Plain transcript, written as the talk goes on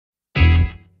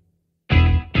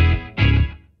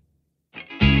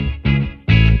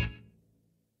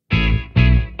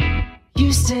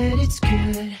You said it's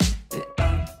good, but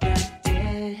I'm not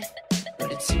dead.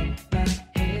 But it's in my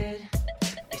head.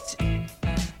 It's in my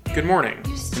head. Good morning,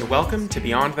 and welcome to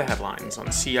Beyond the Headlines on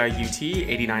CIUT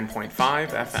 89.5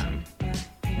 FM.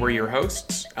 We're your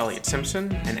hosts, Elliot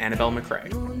Simpson and Annabelle McRae.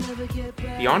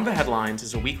 Beyond the Headlines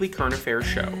is a weekly current affairs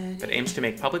show that aims to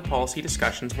make public policy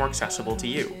discussions more accessible to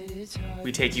you.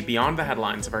 We take you beyond the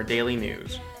headlines of our daily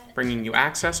news, bringing you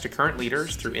access to current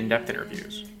leaders through in-depth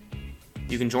interviews.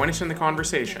 You can join us in the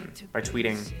conversation by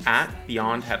tweeting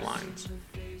 @BeyondHeadlines.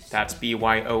 That's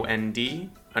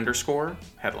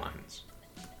BYOND_headlines.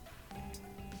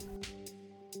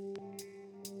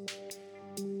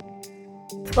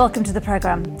 Welcome to the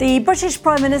programme. The British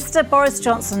Prime Minister Boris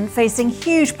Johnson, facing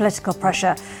huge political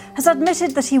pressure, has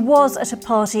admitted that he was at a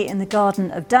party in the garden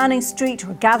of Downing Street,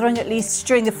 or a gathering at least,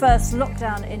 during the first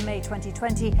lockdown in May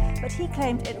 2020, but he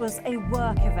claimed it was a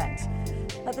work event.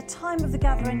 At the time of the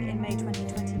gathering in May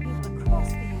 2020, people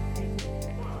across the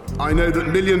UK... I know that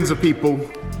millions of people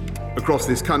across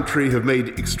this country have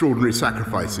made extraordinary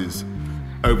sacrifices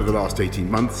over the last 18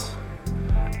 months.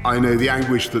 I know the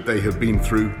anguish that they have been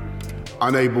through,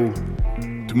 unable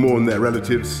to mourn their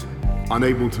relatives,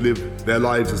 unable to live their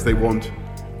lives as they want,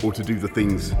 or to do the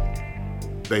things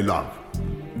they love.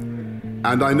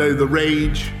 And I know the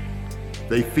rage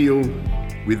they feel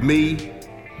with me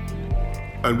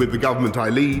and with the government I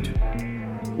lead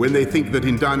when they think that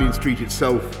in Downing Street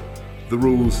itself, the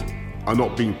rules are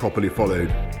not being properly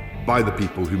followed by the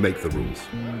people who make the rules.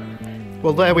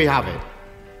 Well, there we have it.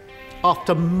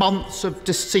 After months of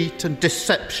deceit and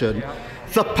deception,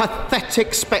 the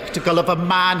pathetic spectacle of a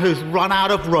man who's run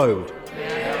out of road.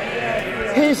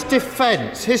 His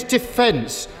defence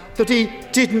that he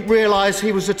didn't realise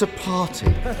he was at a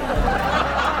party.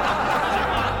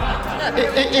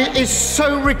 It is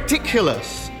so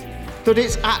ridiculous that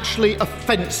it's actually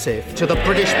offensive to the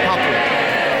British public.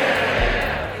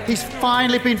 He's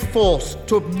finally been forced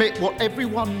to admit what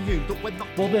everyone knew, that when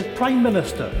Will the Prime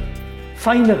Minister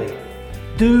finally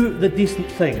do the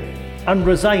decent thing and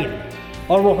resign,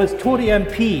 or will his Tory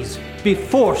MPs be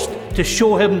forced to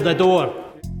show him the door?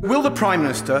 Will the Prime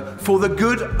Minister, for the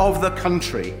good of the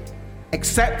country,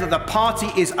 accept that the party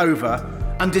is over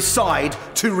and decide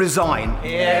to resign?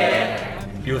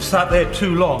 You have sat there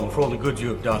too long for all the good you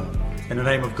have done. In the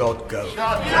name of God, go.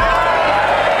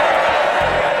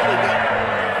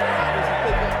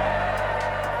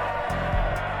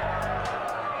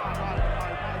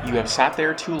 You have sat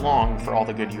there too long for all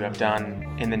the good you have done.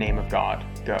 In the name of God,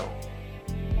 go.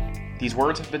 These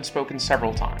words have been spoken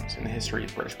several times in the history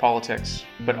of British politics,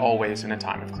 but always in a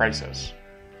time of crisis.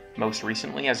 Most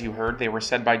recently, as you heard, they were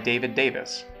said by David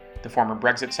Davis, the former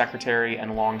Brexit Secretary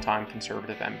and longtime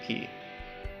Conservative MP.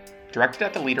 Directed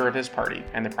at the leader of his party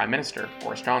and the Prime Minister,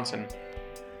 Boris Johnson,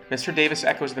 Mr. Davis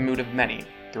echoes the mood of many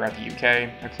throughout the UK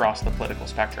across the political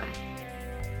spectrum.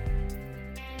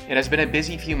 It has been a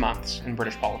busy few months in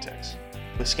British politics,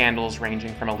 with scandals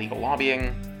ranging from illegal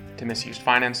lobbying to misused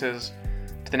finances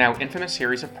to the now infamous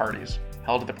series of parties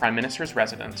held at the Prime Minister's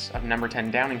residence of No.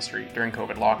 10 Downing Street during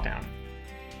COVID lockdown.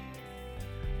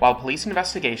 While police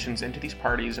investigations into these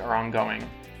parties are ongoing,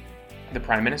 the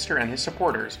Prime Minister and his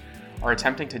supporters are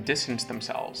attempting to distance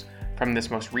themselves from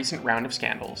this most recent round of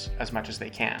scandals as much as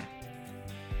they can.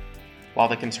 While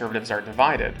the Conservatives are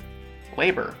divided,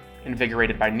 Labour,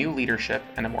 invigorated by new leadership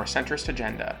and a more centrist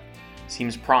agenda,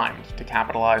 seems primed to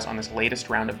capitalise on this latest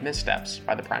round of missteps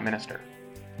by the Prime Minister.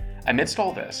 Amidst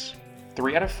all this,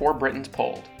 3 out of 4 Britons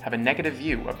polled have a negative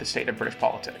view of the state of British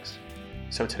politics.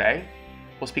 So today,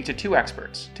 we'll speak to 2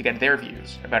 experts to get their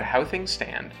views about how things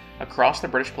stand across the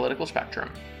British political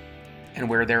spectrum and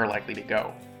where they're likely to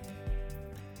go.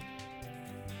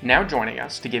 Now joining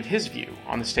us to give his view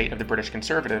on the state of the British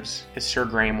Conservatives is Sir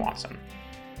Graham Watson.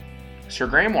 Sir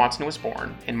Graham Watson was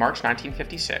born in March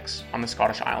 1956 on the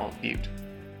Scottish Isle of Bute.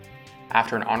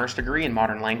 After an honours degree in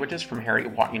modern languages from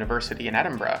Heriot-Watt University in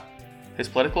Edinburgh, his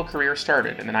political career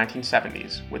started in the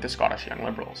 1970s with the Scottish Young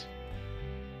Liberals.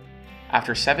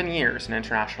 After 7 years in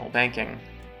international banking,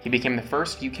 he became the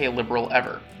first UK Liberal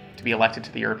ever to be elected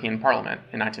to the European Parliament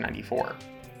in 1994.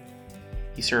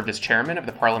 He served as chairman of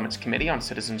the Parliament's Committee on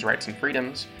Citizens' Rights and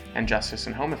Freedoms and Justice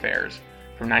and Home Affairs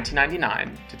from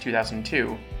 1999 to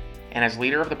 2002, and as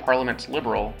leader of the Parliament's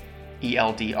Liberal,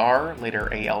 ELDR, later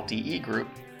ALDE group,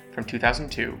 from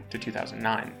 2002 to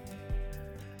 2009.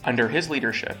 Under his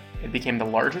leadership, it became the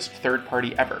largest third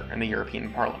party ever in the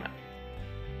European Parliament.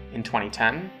 In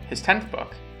 2010, his 10th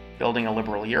book, Building a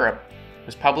Liberal Europe,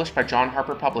 was published by John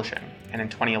Harper Publishing, and in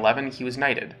 2011 he was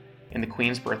knighted in the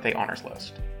Queen's Birthday Honours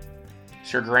List.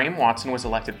 Sir Graham Watson was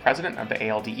elected president of the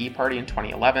ALDE party in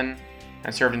 2011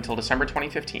 and served until December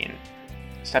 2015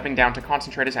 stepping down to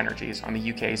concentrate his energies on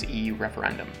the UK's EU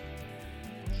referendum.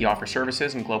 He offers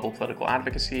services in global political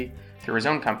advocacy through his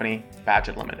own company,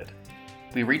 Badgett Limited.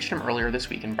 We reached him earlier this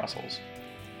week in Brussels.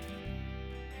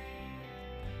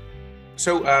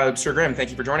 So, Sir Graham, thank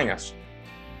you for joining us.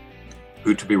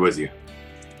 Good to be with you.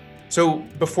 So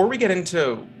before we get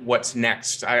into what's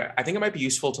next, I think it might be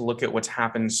useful to look at what's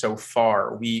happened so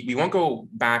far. We won't go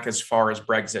back as far as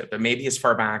Brexit, but maybe as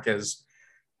far back as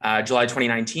July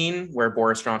 2019, where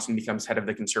Boris Johnson becomes head of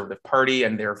the Conservative Party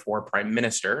and therefore Prime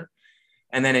Minister.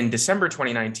 And then in December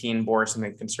 2019, Boris and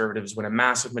the Conservatives win a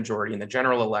massive majority in the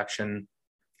general election,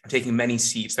 taking many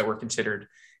seats that were considered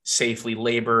safely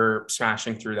Labour,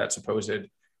 smashing through that supposed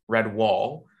red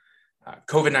wall.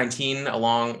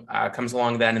 COVID-19 comes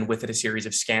along then, and with it a series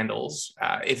of scandals.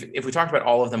 If we talked about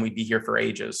all of them, we'd be here for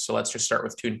ages. So let's just start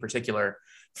with two in particular.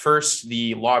 First,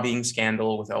 the lobbying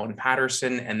scandal with Owen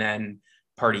Paterson, and then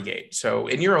Partygate. So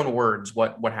in your own words,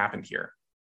 what happened here?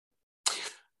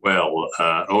 Well,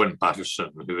 Owen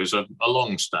Paterson, who is a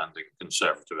long-standing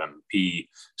Conservative MP,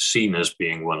 seen as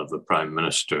being one of the Prime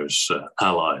Minister's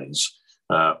allies,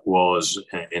 was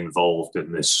involved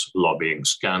in this lobbying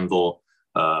scandal.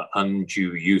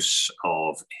 Undue use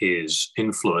of his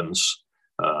influence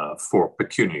for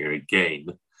pecuniary gain.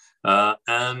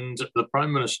 And the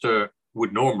Prime Minister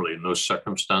would normally, in those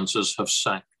circumstances, have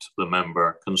sacked the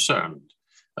member concerned.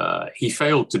 He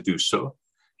failed to do so.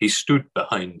 He stood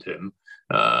behind him,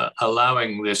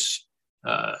 allowing this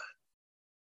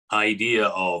idea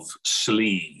of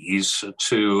sleaze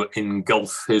to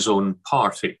engulf his own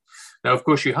party. Now, of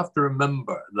course, you have to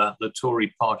remember that the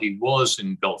Tory party was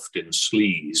engulfed in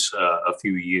sleaze a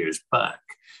few years back,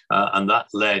 and that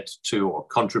led to or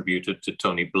contributed to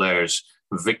Tony Blair's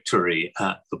victory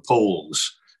at the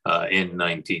polls in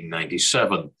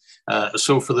 1997.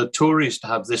 So for the Tories to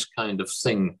have this kind of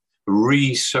thing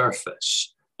resurface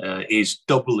is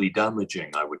doubly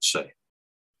damaging, I would say.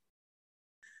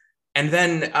 And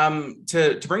then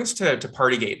to bring us to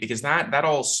Partygate, because that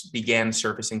all began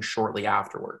surfacing shortly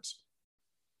afterwards.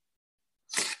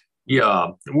 Yeah,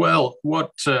 well,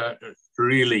 what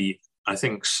really, I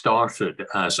think, started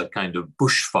as a kind of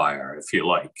bushfire, if you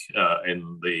like,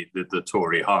 in the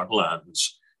Tory heartlands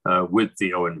with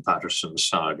the Owen Paterson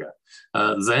saga,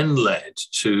 then led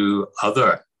to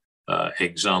other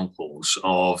examples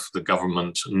of the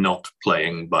government not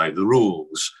playing by the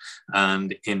rules.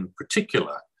 And in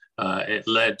particular, it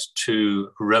led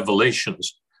to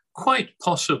revelations, quite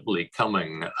possibly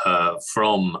coming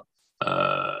from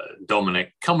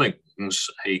Dominic Cummings,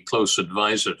 a close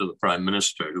advisor to the Prime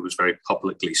Minister, who was very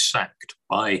publicly sacked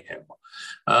by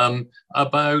him,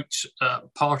 about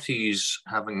parties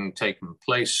having taken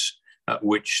place at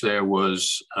which there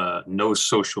was no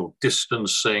social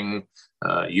distancing,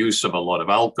 use of a lot of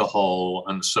alcohol,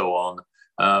 and so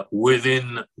on,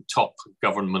 within top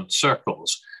government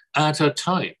circles, at a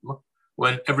time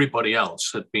when everybody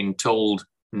else had been told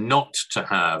not to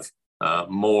have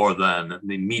more than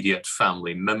the immediate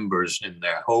family members in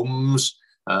their homes,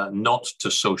 not to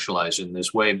socialize in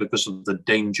this way because of the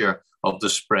danger of the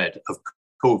spread of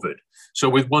COVID. So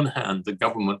with one hand, the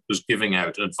government was giving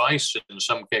out advice, in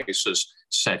some cases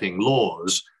setting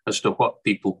laws as to what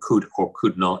people could or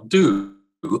could not do.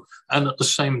 And at the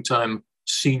same time,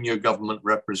 senior government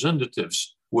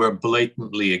representatives were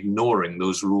blatantly ignoring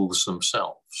those rules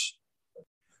themselves.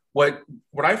 What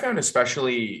I found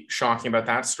especially shocking about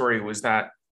that story was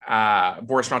that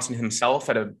Boris Johnson himself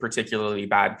had a particularly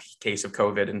bad case of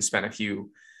COVID and spent a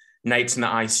few nights in the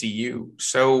ICU.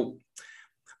 So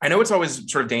I know it's always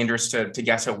sort of dangerous to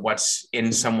guess at what's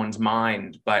in someone's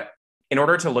mind, but in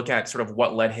order to look at sort of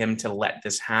what led him to let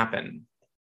this happen,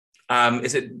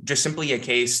 is it just simply a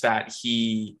case that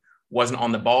he wasn't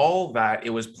on the ball, that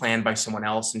it was planned by someone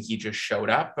else and he just showed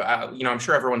up? I'm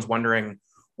sure everyone's wondering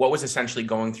what was essentially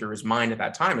going through his mind at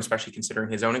that time, especially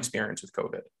considering his own experience with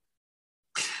COVID.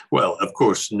 Well, of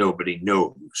course, nobody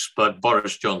knows, but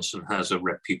Boris Johnson has a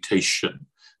reputation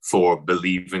for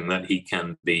believing that he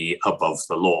can be above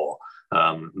the law.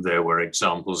 There were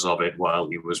examples of it while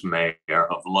he was mayor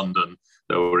of London.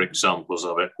 There were examples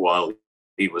of it while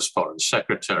he was foreign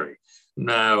secretary.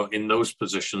 Now, in those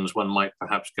positions, one might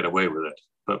perhaps get away with it,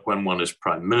 but when one is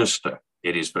prime minister,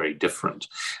 it is very different.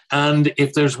 And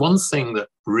if there's one thing that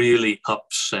really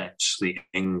upsets the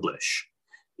English,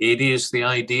 it is the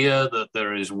idea that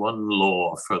there is one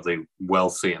law for the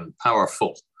wealthy and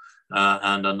powerful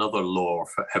and another law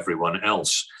for everyone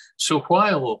else. So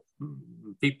while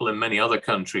people in many other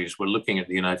countries were looking at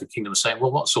the United Kingdom saying,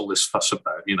 well, what's all this fuss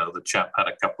about? You know, the chap had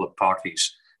a couple of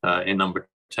parties in number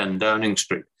 10 Downing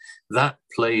Street. That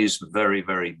plays very,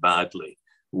 very badly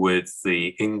with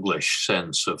the English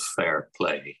sense of fair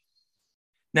play.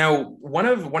 Now, one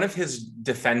of his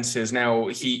defenses, now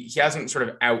he hasn't sort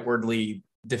of outwardly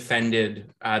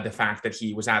defended the fact that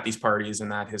he was at these parties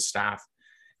and that his staff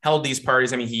held these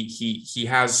parties. I mean, he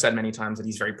has said many times that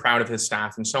he's very proud of his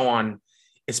staff and so on,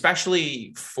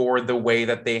 especially for the way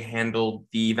that they handled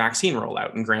the vaccine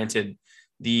rollout. And granted,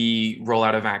 the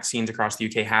rollout of vaccines across the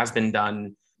UK has been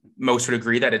done. Most would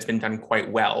agree that it's been done quite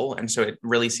well. And so it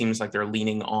really seems like they're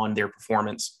leaning on their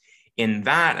performance in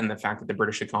that, and the fact that the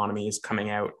British economy is coming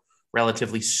out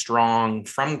relatively strong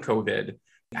from COVID.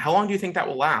 How long do you think that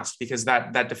will last? Because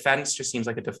that defense just seems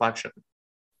like a deflection.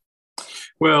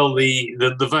 Well,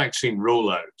 the vaccine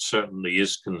rollout certainly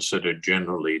is considered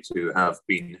generally to have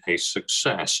been a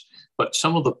success, but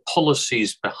some of the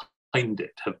policies behind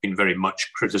it have been very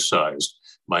much criticised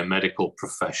by medical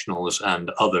professionals and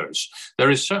others.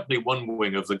 There is certainly one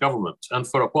wing of the government, and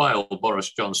for a while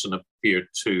Boris Johnson appeared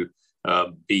to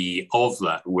be of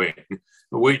that wing,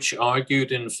 which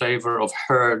argued in favour of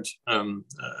herd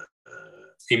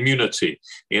immunity.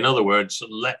 In other words,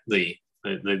 let the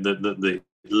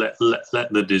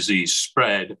disease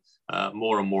spread.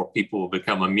 More and more people will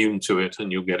become immune to it,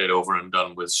 and you'll get it over and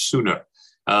done with sooner.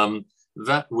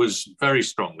 That was very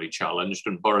strongly challenged,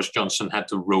 and Boris Johnson had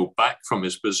to row back from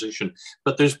his position.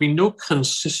 But there's been no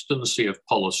consistency of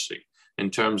policy in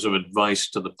terms of advice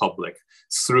to the public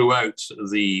throughout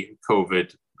the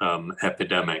COVID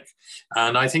epidemic.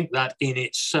 And I think that in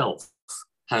itself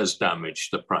has damaged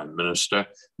the Prime Minister.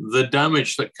 The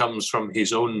damage that comes from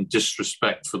his own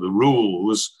disrespect for the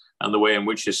rules and the way in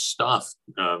which his staff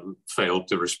failed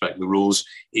to respect the rules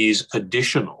is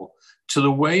additional to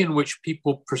the way in which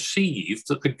people perceive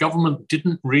that the government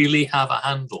didn't really have a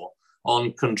handle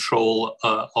on control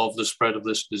of the spread of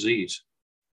this disease.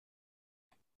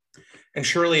 And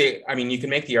surely, I mean, you can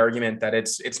make the argument that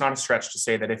it's not a stretch to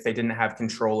say that if they didn't have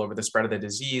control over the spread of the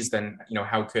disease, then,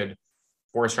 how could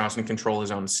Boris Johnson control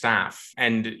his own staff?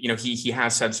 And, he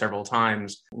has said several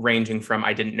times, ranging from,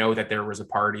 I didn't know that there was a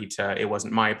party to, it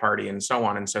wasn't my party, and so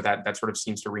on. And so that sort of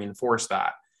seems to reinforce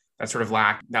that sort of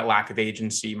lack of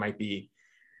agency might be,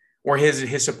 or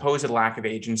his supposed lack of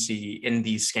agency in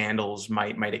these scandals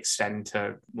might extend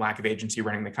to lack of agency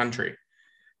running the country.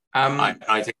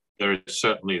 I think there is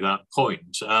certainly that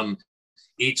point.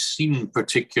 It's seen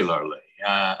particularly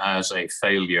as a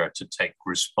failure to take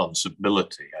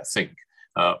responsibility, I think,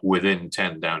 within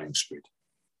 10 Downing Street.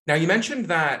 Now, you mentioned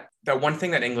that one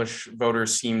thing that English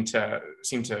voters seem to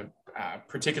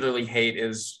particularly hate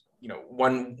is,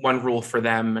 one rule for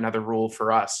them, another rule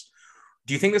for us.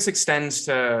 Do you think this extends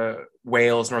to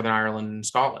Wales, Northern Ireland, and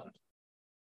Scotland?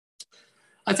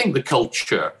 I think the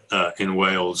culture in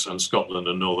Wales and Scotland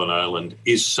and Northern Ireland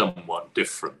is somewhat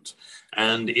different.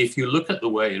 And if you look at the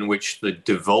way in which the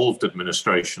devolved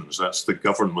administrations, that's the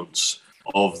governments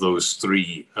of those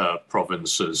three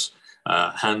provinces,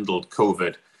 handled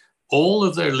COVID, all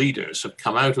of their leaders have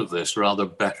come out of this rather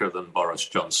better than Boris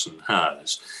Johnson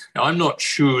has. Now, I'm not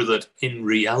sure that in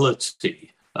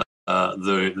reality,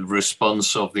 the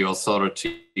response of the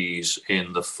authorities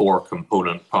in the four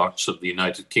component parts of the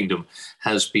United Kingdom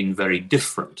has been very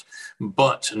different.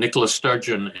 But Nicola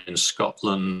Sturgeon in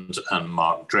Scotland and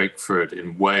Mark Drakeford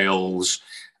in Wales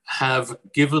have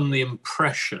given the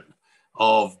impression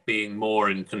of being more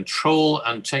in control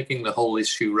and taking the whole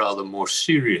issue rather more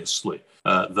seriously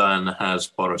than has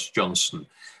Boris Johnson.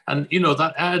 And,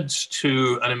 that adds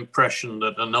to an impression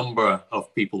that a number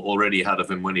of people already had of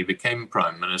him when he became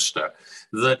Prime Minister,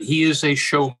 that he is a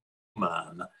showman.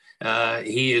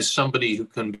 He is somebody who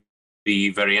can be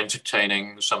very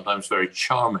entertaining, sometimes very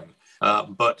charming,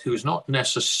 but who's not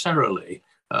necessarily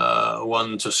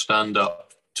one to stand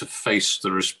up to face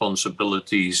the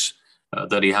responsibilities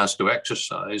that he has to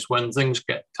exercise when things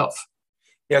get tough.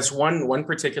 Yes, one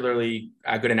particularly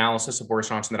good analysis of Boris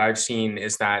Johnson that I've seen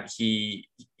is that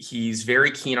he's very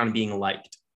keen on being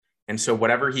liked. And so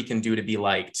whatever he can do to be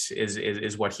liked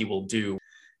is what he will do.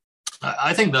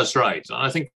 I think that's right. And I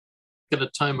think at a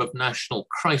time of national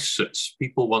crisis,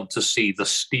 people want to see the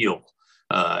steel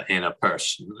in a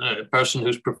person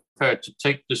who's prepared to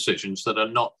take decisions that are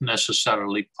not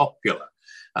necessarily popular.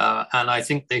 And I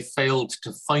think they failed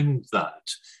to find that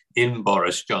in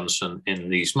Boris Johnson in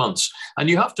these months. And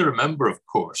you have to remember, of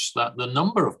course, that the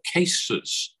number of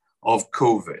cases of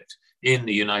COVID in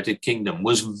the United Kingdom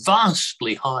was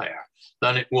vastly higher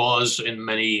than it was in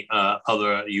many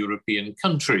other European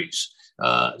countries.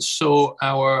 So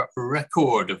our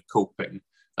record of coping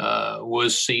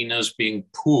was seen as being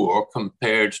poor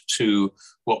compared to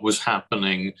what was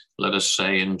happening, let us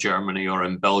say, in Germany or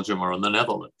in Belgium or in the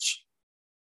Netherlands.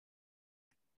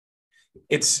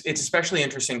 It's especially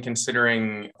interesting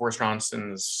considering Boris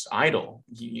Johnson's idol.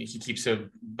 He keeps a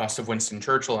bust of Winston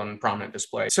Churchill on prominent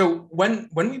display. So when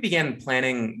we began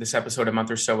planning this episode a month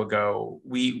or so ago,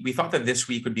 we thought that this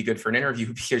week would be good for an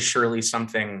interview because surely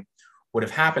something would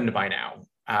have happened by now.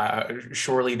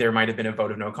 Surely there might have been a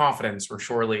vote of no confidence, or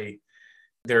surely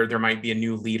there might be a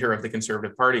new leader of the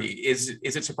Conservative Party. Is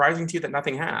it surprising to you that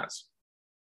nothing has?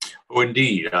 Oh,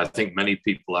 indeed. I think many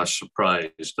people are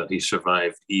surprised that he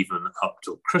survived even up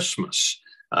till Christmas.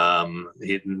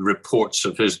 Reports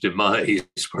of his demise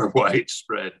were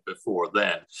widespread before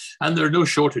then. And there are no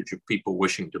shortage of people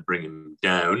wishing to bring him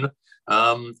down.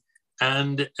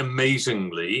 And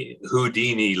amazingly,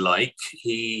 Houdini-like,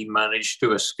 he managed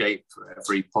to escape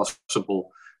every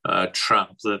possible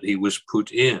trap that he was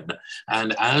put in.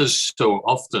 And as so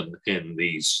often in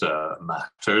these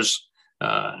matters,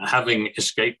 having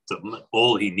escaped them,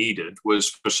 all he needed was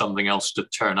for something else to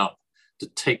turn up to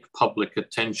take public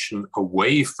attention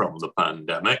away from the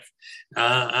pandemic.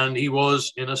 And he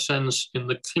was, in a sense, in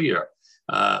the clear.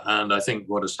 And I think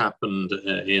what has happened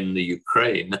in the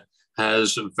Ukraine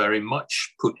has very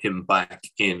much put him back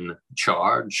in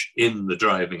charge, in the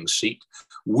driving seat,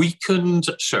 weakened,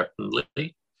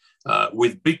 certainly,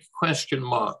 with big question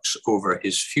marks over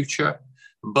his future.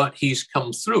 But he's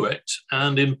come through it,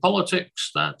 and in politics,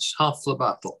 that's half the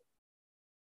battle.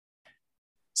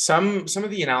 Some of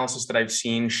the analysis that I've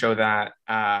seen show that,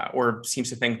 or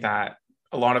seems to think that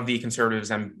a lot of the Conservative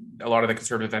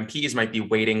MPs might be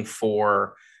waiting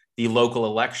for the local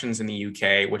elections in the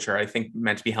UK, which are, I think,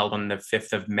 meant to be held on the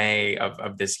 5th of May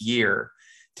of this year,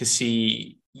 to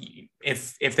see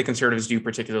if the Conservatives do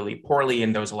particularly poorly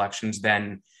in those elections,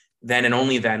 then and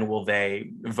only then will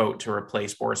they vote to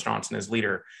replace Boris Johnson as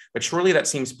leader. But surely that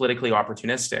seems politically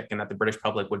opportunistic, and that the British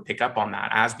public would pick up on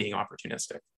that as being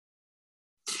opportunistic.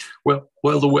 Well,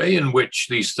 the way in which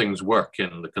these things work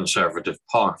in the Conservative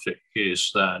Party is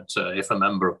that if a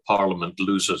member of Parliament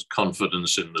loses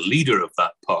confidence in the leader of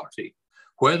that party,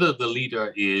 whether the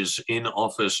leader is in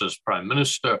office as Prime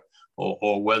Minister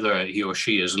or whether he or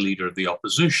she is leader of the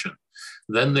opposition,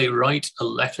 then they write a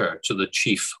letter to the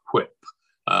Chief Whip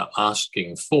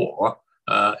asking for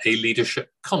a leadership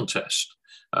contest.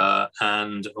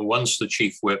 And once the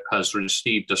Chief Whip has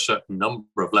received a certain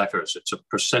number of letters, it's a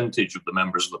percentage of the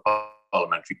members of the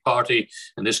parliamentary party.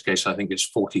 In this case, I think it's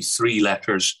 43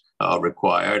 letters are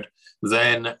required.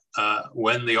 Then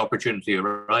when the opportunity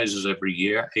arises every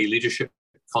year, a leadership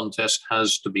contest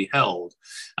has to be held.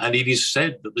 And it is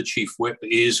said that the Chief Whip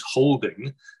is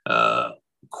holding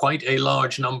quite a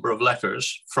large number of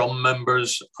letters from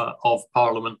members of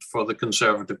Parliament for the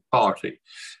Conservative Party.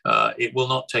 It will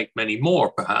not take many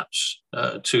more, perhaps,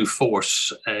 to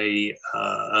force a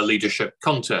leadership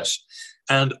contest.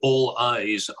 And all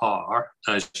eyes are,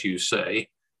 as you say,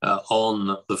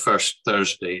 on the first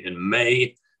Thursday in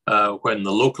May, when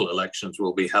the local elections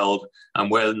will be held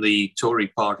and when the Tory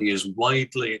party is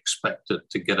widely expected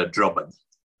to get a drubbing.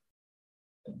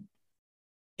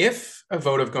 If a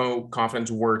vote of no confidence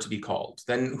were to be called,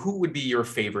 then who would be your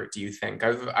favorite, do you think?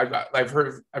 I've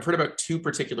heard about two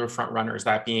particular frontrunners,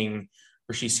 that being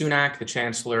Rishi Sunak, the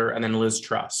Chancellor, and then Liz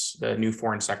Truss, the new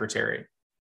Foreign Secretary.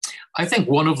 I think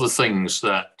one of the things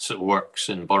that works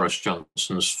in Boris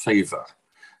Johnson's favour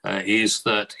is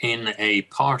that in a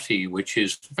party which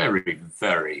is very,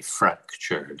 very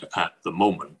fractured at the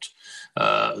moment,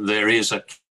 there is a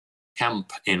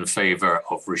camp in favour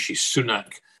of Rishi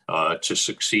Sunak to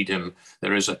succeed him.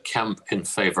 There is a camp in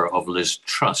favour of Liz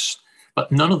Truss, but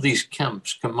none of these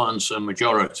camps commands a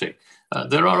majority.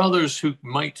 There are others who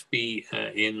might be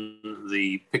in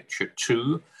the picture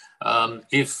too.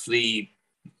 If the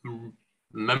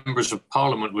members of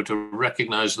Parliament were to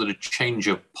recognise that a change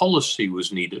of policy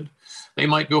was needed, they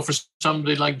might go for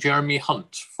somebody like Jeremy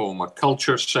Hunt, former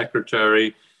Culture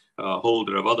Secretary,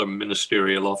 holder of other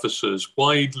ministerial offices,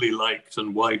 widely liked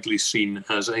and widely seen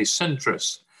as a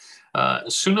centrist.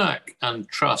 Sunak and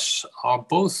Truss are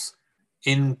both,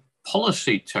 in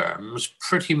policy terms,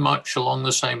 pretty much along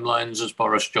the same lines as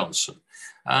Boris Johnson.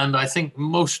 And I think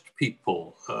most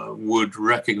people would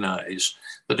recognise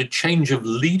that a change of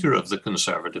leader of the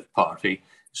Conservative Party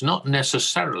is not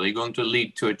necessarily going to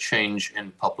lead to a change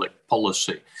in public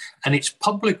policy. And it's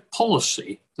public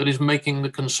policy that is making the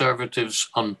Conservatives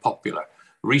unpopular.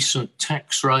 Recent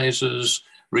tax rises,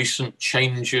 recent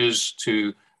changes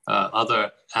to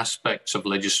other aspects of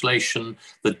legislation,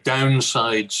 the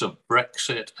downsides of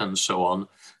Brexit and so on,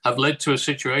 have led to a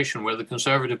situation where the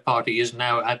Conservative Party is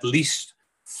now at least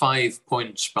 5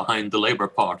 points behind the Labour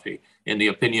Party in the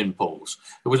opinion polls.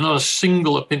 There was not a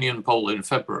single opinion poll in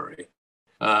February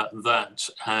that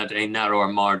had a narrower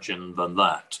margin than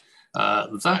that.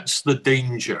 That's the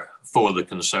danger for the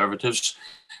Conservatives.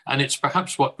 And it's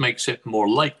perhaps what makes it more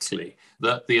likely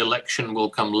that the election will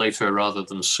come later rather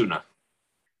than sooner.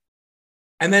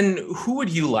 And then who would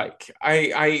you like?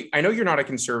 I know you're not a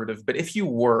Conservative, but if you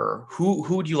were,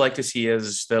 who would you like to see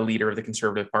as the leader of the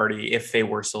Conservative Party if they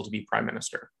were still to be Prime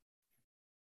Minister?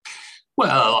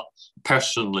 Well,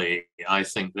 personally, I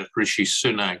think that Rishi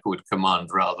Sunak would command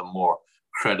rather more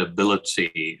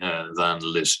credibility than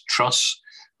Liz Truss.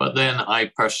 But then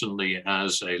I personally,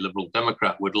 as a Liberal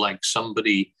Democrat, would like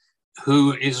somebody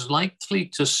who is likely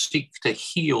to seek to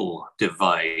heal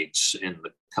divides in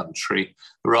the country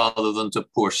rather than to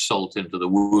pour salt into the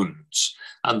wounds.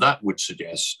 And that would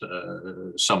suggest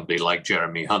somebody like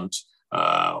Jeremy Hunt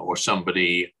or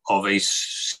somebody of a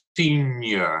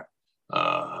senior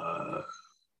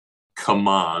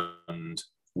command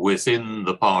within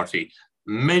the party.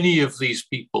 Many of these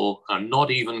people are not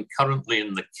even currently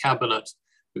in the cabinet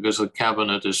because the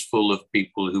cabinet is full of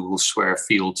people who will swear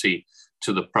fealty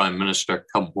to the Prime Minister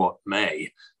come what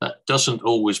may. That doesn't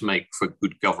always make for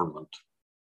good government.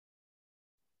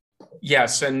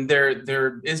 Yes, and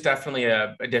there is definitely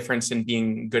a difference in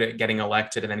being good at getting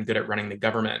elected and then good at running the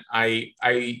government.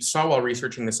 I saw while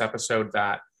researching this episode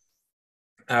that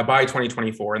by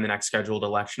 2024, in the next scheduled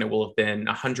election, it will have been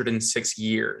 106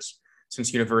 years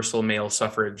since universal male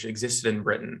suffrage existed in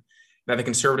Britain. Now, the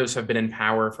Conservatives have been in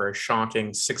power for a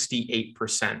shocking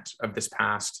 68% of this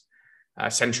past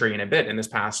century and a bit, in this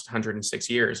past 106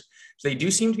 years. So they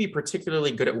do seem to be particularly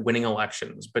good at winning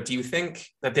elections. But do you think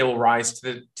that they will rise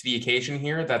to the occasion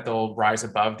here, that they'll rise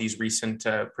above these recent,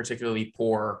 particularly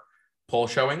poor poll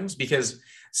showings? Because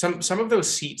some of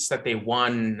those seats that they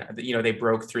won, they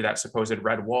broke through that supposed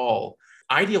red wall.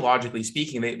 Ideologically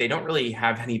speaking, they don't really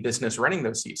have any business running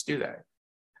those seats, do they?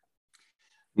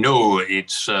 No,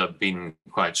 it's been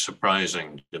quite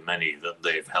surprising to many that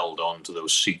they've held on to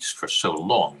those seats for so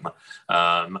long.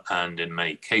 And in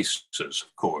many cases,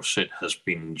 of course, it has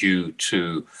been due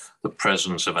to the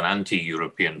presence of an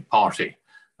anti-European party.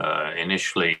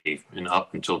 Initially,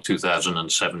 up until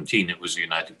 2017, it was the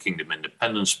United Kingdom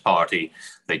Independence Party.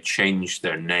 They changed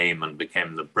their name and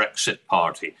became the Brexit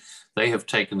Party. They have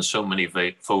taken so many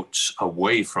votes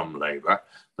away from Labour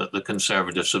that the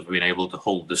Conservatives have been able to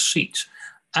hold the seat.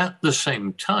 At the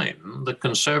same time, the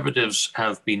Conservatives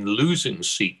have been losing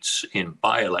seats in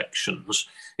by-elections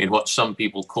in what some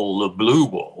people call the Blue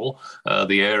Wall,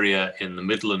 the area in the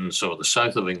Midlands or the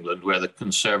south of England where the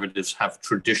Conservatives have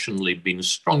traditionally been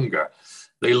stronger.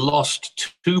 They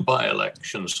lost 2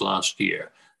 by-elections last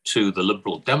year to the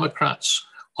Liberal Democrats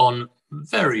on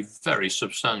very, very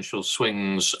substantial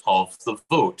swings of the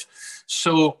vote.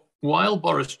 So while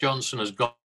Boris Johnson has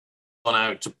gone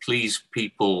out to please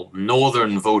people,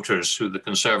 northern voters who the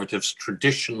Conservatives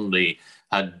traditionally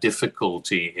had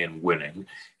difficulty in winning,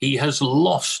 he has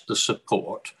lost the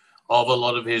support of a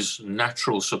lot of his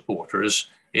natural supporters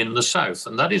in the south.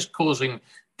 And that is causing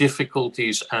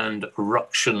difficulties and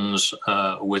ructions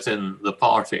within the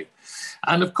party.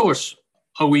 And of course,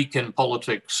 a week in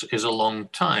politics is a long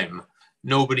time.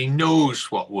 Nobody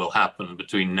knows what will happen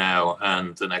between now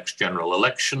and the next general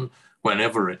election,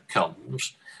 whenever it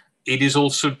comes. It is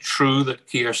also true that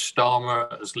Keir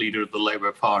Starmer, as leader of the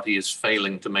Labour Party, is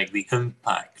failing to make the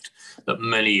impact that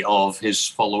many of his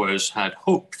followers had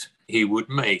hoped he would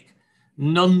make.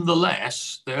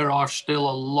 Nonetheless, there are still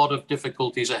a lot of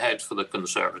difficulties ahead for the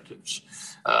Conservatives.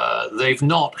 They've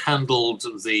not handled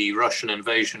the Russian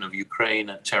invasion of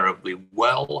Ukraine terribly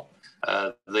well.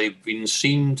 They've been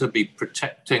seen to be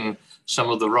protecting some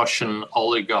of the Russian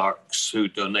oligarchs who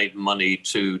donate money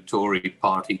to Tory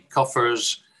party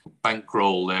coffers,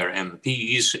 bankroll their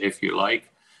MPs, if you like.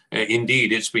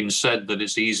 Indeed, it's been said that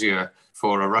it's easier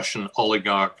for a Russian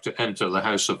oligarch to enter the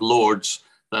House of Lords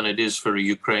than it is for a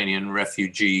Ukrainian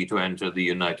refugee to enter the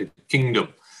United Kingdom.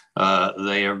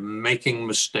 They are making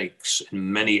mistakes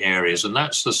in many areas, and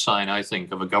that's the sign, I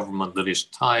think, of a government that is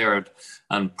tired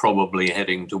and probably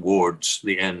heading towards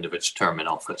the end of its term in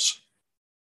office.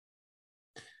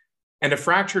 And a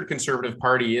fractured Conservative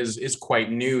Party is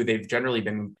quite new. They've generally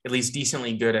been at least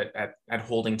decently good at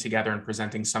holding together and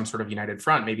presenting some sort of united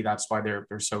front. Maybe that's why they're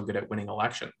so good at winning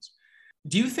elections.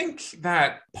 Do you think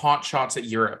that pot shots at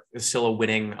Europe is still a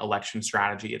winning election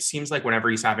strategy? It seems like whenever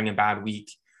he's having a bad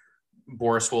week,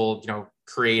 Boris will,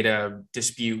 create a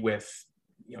dispute with,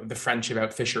 the French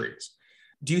about fisheries.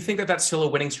 Do you think that that's still a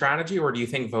winning strategy, or do you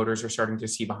think voters are starting to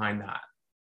see behind that?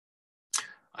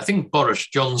 I think Boris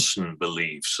Johnson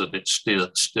believes that it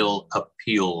still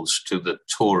appeals to the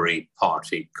Tory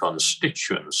party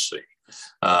constituency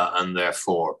and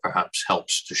therefore perhaps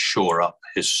helps to shore up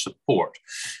his support.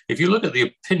 If you look at the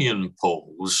opinion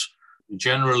polls,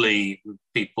 generally,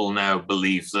 people now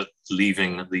believe that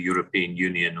leaving the European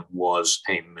Union was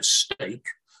a mistake,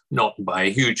 not by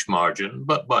a huge margin,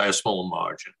 but by a small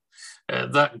margin.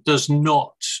 That does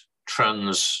not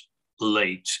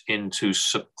translate into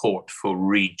support for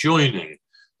rejoining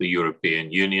the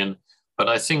European Union, but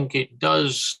I think it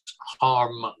does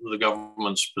harm the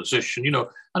government's position. You know,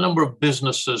 a number of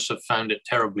businesses have found it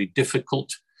terribly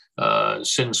difficult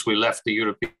since we left the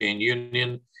European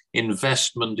Union.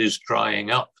 Investment is drying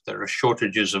up. There are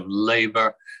shortages of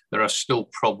labor. There are still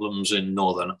problems in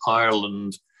Northern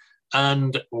Ireland.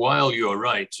 And while you're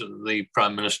right, the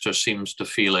Prime Minister seems to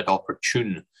feel it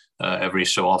opportune every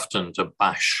so often to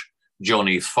bash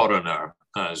Johnny Foreigner,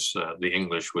 as the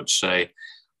English would say,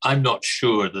 I'm not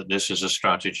sure that this is a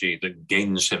strategy that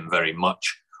gains him very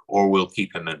much or will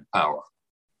keep him in power.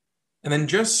 And then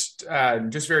just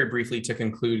very briefly to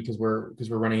conclude, because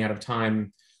we're running out of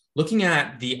time, looking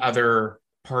at the other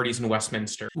parties in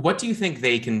Westminster, what do you think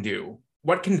they can do?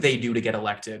 What can they do to get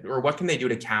elected, or what can they do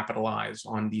to capitalize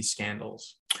on these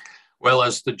scandals? Well,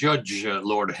 as the judge,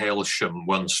 Lord Hailsham,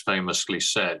 once famously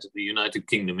said, the United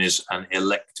Kingdom is an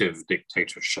elective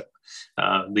dictatorship.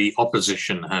 The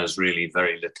opposition has really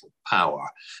very little power.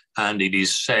 And it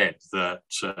is said that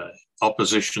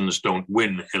oppositions don't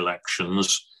win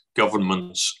elections,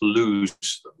 governments lose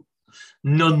them.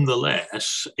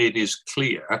 Nonetheless, it is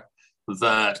clear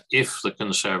that if the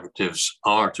Conservatives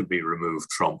are to be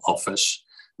removed from office,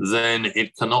 then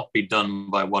it cannot be done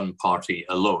by one party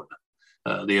alone.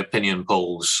 The opinion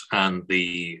polls and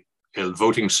the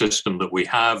voting system that we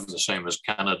have, the same as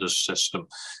Canada's system,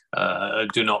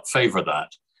 do not favour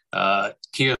that.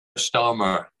 Keir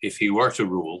Starmer, if he were to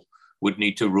rule, would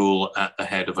need to rule at the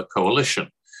head of a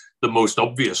coalition. The most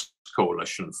obvious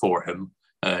coalition for him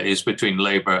is between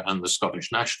Labour and the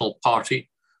Scottish National Party,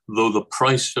 though the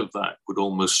price of that would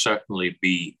almost certainly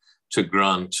be to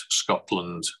grant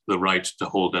Scotland the right to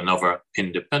hold another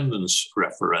independence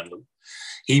referendum.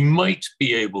 He might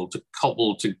be able to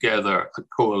cobble together a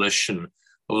coalition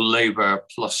of Labour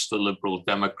plus the Liberal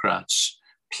Democrats,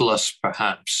 plus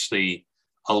perhaps the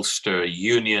Ulster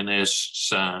Unionists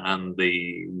and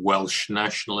the Welsh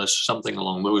Nationalists, something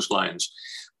along those lines.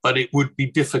 But it would be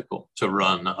difficult to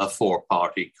run a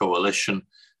four-party coalition,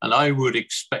 and I would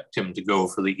expect him to go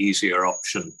for the easier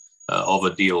option of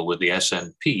a deal with the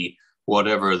SNP,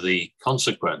 whatever the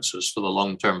consequences for the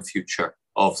long-term future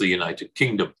of the United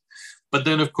Kingdom. But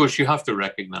then, of course, you have to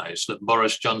recognise that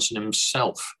Boris Johnson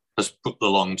himself has put the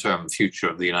long-term future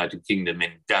of the United Kingdom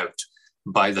in doubt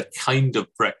by the kind of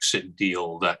Brexit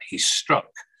deal that he struck,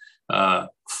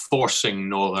 forcing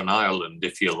Northern Ireland,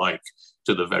 if you like,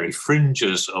 to the very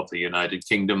fringes of the United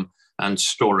Kingdom and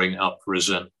storing up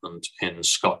resentment in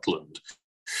Scotland.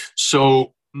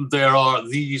 So there are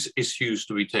these issues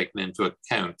to be taken into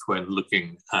account when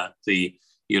looking at the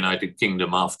United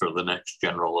Kingdom after the next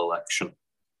general election.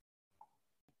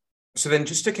 So then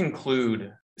just to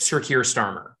conclude, Sir Keir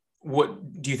Starmer,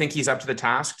 what do you think he's up to the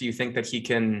task? Do you think that he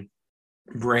can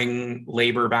bring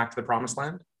Labour back to the promised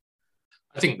land?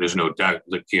 I think there's no doubt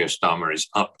that Keir Starmer is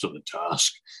up to the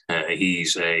task.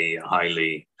 He's a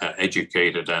highly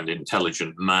educated and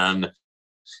intelligent man.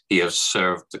 He has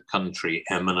served the country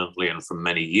eminently and for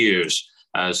many years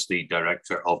as the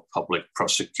Director of Public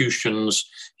Prosecutions.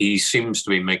 He seems to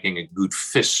be making a good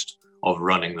fist of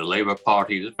running the Labour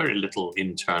Party. There's very little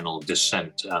internal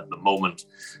dissent at the moment,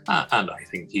 and I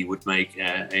think he would make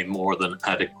a more than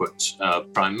adequate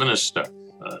Prime Minister.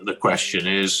 The question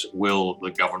is, will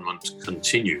the government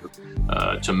continue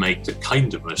to make the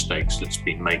kind of mistakes it's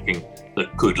been making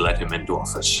that could let him into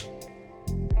office?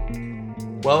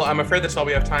 Well, I'm afraid that's all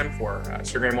we have time for.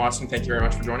 Sir Graham Watson, thank you very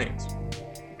much for joining us.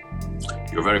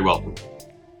 You're very welcome.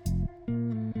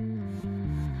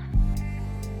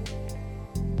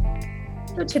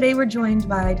 So today we're joined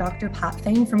by Dr. Pat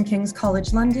Thane from King's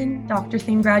College London. Dr.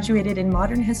 Thane graduated in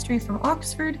modern history from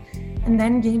Oxford and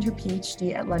then gained her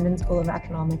PhD at London School of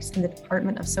Economics in the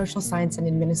Department of Social Science and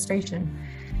Administration.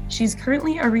 She's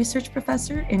currently a research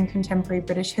professor in contemporary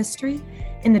British history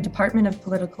in the Department of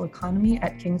Political Economy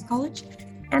at King's College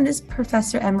and is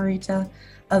Professor Emerita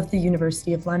of the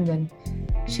University of London.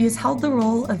 She has held the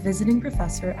role of visiting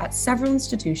professor at several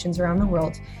institutions around the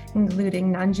world,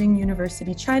 including Nanjing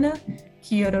University, China,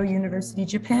 Kyoto University,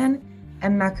 Japan,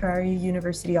 and Macquarie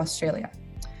University, Australia.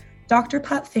 Dr.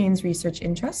 Pat Thane's research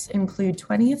interests include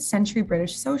 20th century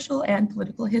British social and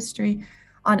political history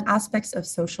on aspects of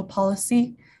social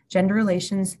policy, gender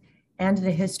relations, and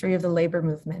the history of the labor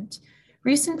movement.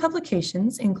 Recent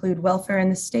publications include Welfare in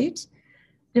the State,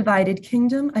 Divided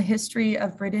Kingdom, A History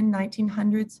of Britain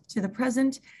 1900s to the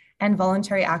Present, and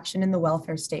voluntary action in the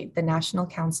welfare state, the National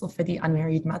Council for the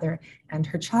Unmarried Mother and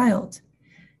Her Child.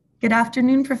 Good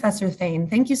afternoon, Professor Thain.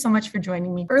 Thank you so much for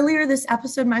joining me. Earlier this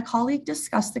episode, my colleague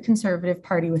discussed the Conservative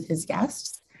Party with his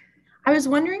guests. I was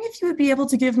wondering if you would be able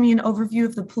to give me an overview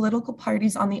of the political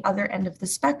parties on the other end of the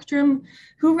spectrum,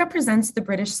 who represents the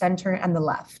British centre and the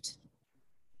left.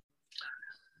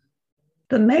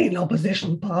 The main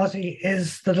opposition party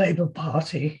is the Labour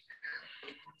Party,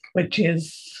 which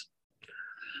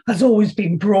has always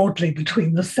been broadly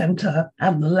between the centre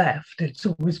and the left. It's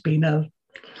always been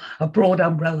a broad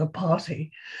umbrella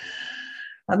party.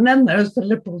 And then there's the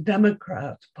Liberal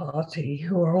Democrat Party,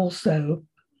 who are also,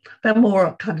 they're more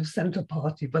a kind of centre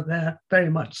party, but they're very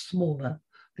much smaller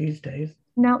these days.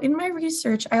 Now, in my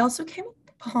research, I also came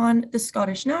upon the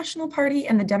Scottish National Party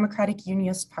and the Democratic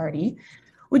Unionist Party.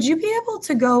 Would you be able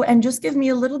to go and just give me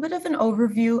a little bit of an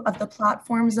overview of the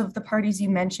platforms of the parties you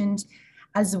mentioned,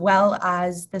 as well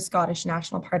as the Scottish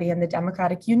National Party and the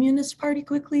Democratic Unionist Party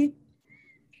quickly?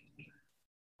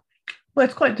 Well,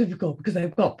 it's quite difficult because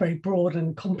they've got very broad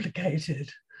and complicated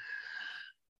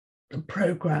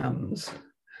programmes.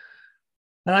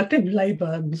 And I think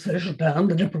Labour and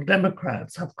the Liberal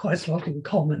Democrats have quite a lot in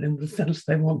common in the sense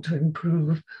they want to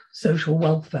improve social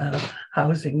welfare,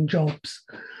 housing, jobs,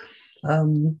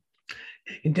 in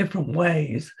different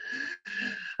ways,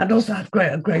 and also have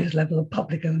a greater level of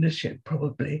public ownership,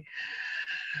 probably.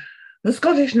 The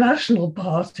Scottish National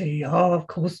Party are, of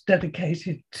course,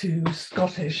 dedicated to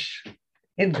Scottish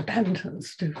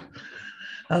independence, to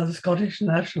the Scottish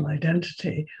national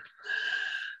identity.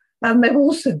 And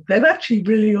they've actually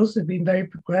really also been very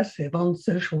progressive on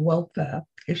social welfare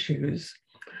issues.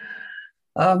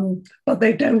 But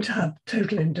they don't have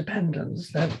total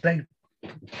independence. They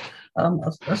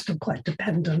are still quite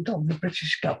dependent on the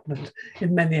British government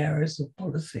in many areas of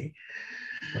policy.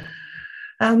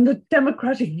 And the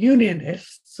Democratic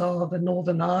Unionists are the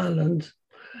Northern Ireland,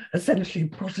 essentially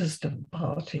Protestant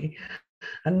party.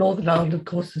 And Northern Ireland, of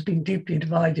course, has been deeply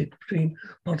divided between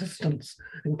Protestants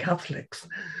and Catholics.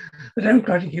 The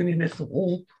Democratic Unionists have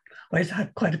always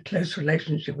had quite a close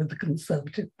relationship with the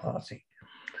Conservative Party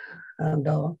and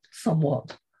are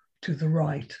somewhat to the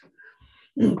right.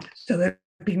 So it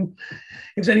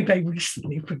was only very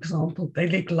recently, for example, they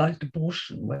legalised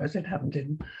abortion, whereas it happened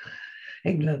in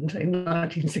England in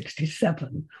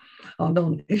 1967. And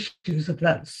on issues of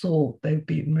that sort, they've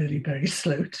been really very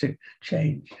slow to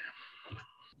change.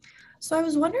 So I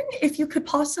was wondering if you could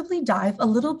possibly dive a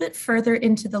little bit further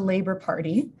into the Labour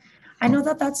Party. I know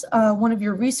that that's one of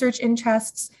your research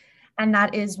interests, and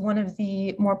that is one of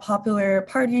the more popular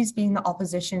parties, being the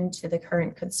opposition to the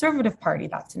current Conservative Party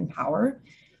that's in power.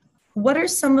 What are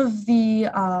some of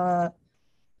the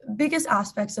biggest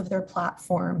aspects of their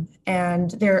platform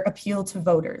and their appeal to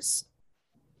voters?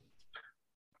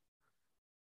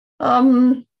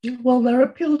 Well, their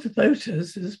appeal to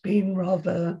voters has been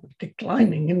rather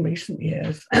declining in recent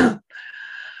years. And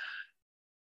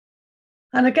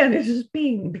again, it has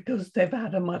been because they've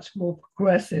had a much more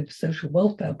progressive social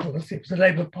welfare policy. It was the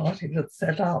Labour Party that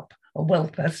set up a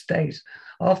welfare state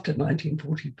after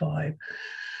 1945.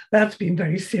 That's been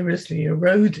very seriously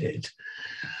eroded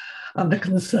under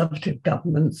Conservative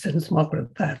government since Margaret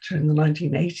Thatcher in the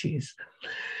 1980s.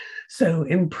 So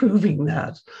improving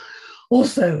that,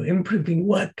 also improving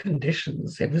work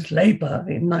conditions. It was Labour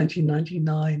in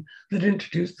 1999 that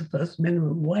introduced the first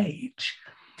minimum wage.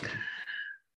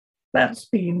 That's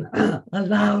been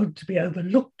allowed to be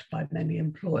overlooked by many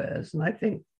employers. And I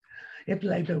think if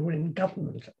Labour were in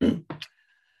government,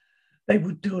 they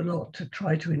would do a lot to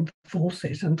try to enforce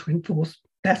it and to enforce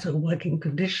better working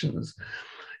conditions.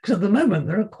 Because at the moment,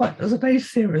 there's a very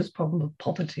serious problem of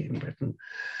poverty in Britain,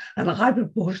 and a high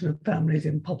proportion of families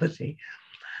in poverty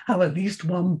have at least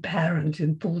one parent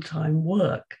in full-time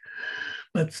work,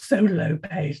 but so low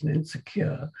paid and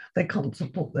insecure, they can't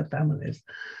support their families.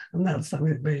 And that's something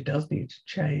that really does need to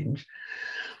change.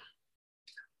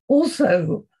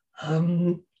 Also,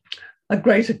 a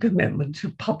greater commitment to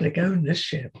public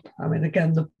ownership. I mean,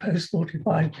 again, the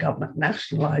post-45 government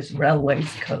nationalised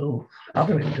railways, coal,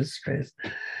 other industries.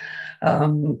 They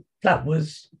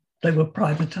were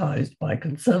privatised by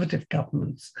Conservative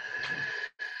governments.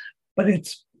 But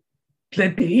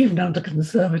they've been, even under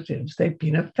Conservatives, they've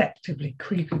been effectively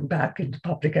creeping back into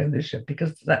public ownership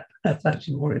because that's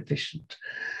actually more efficient.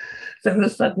 So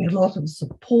there's certainly a lot of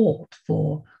support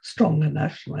for stronger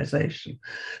nationalisation.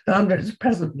 But under its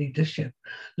present leadership,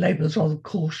 Labour's rather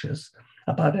cautious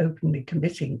about openly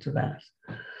committing to that.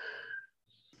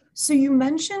 So you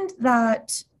mentioned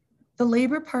that the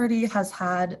Labour Party has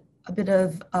had a bit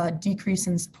of a decrease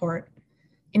in support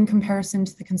in comparison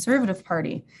to the Conservative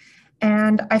Party.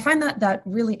 And I find that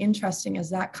really interesting, as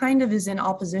that kind of is in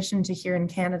opposition to here in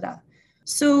Canada.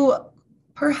 So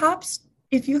perhaps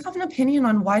if you have an opinion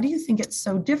on why do you think it's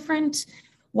so different,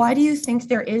 why do you think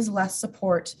there is less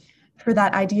support for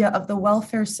that idea of the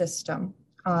welfare system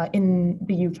in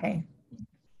the UK?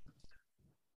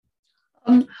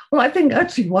 Well, I think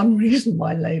actually one reason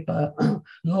why Labour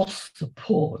lost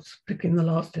support, particularly in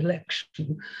the last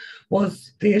election,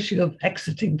 was the issue of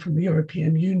exiting from the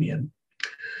European Union,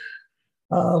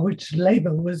 which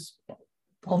Labour was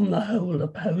on the whole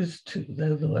opposed to,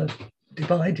 though there were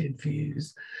divided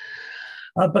views.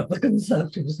 But the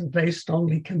Conservatives are very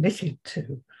strongly committed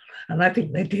to. And I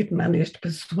think they did manage to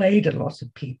persuade a lot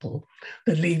of people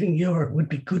that leaving Europe would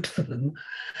be good for them.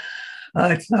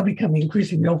 It's now becoming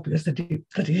increasingly obvious that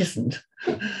it isn't.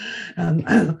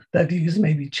 Their views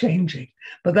may be changing,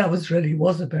 but that was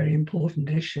a very important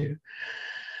issue.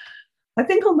 I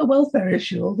think on the welfare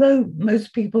issue, although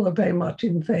most people are very much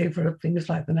in favour of things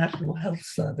like the National Health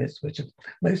Service, which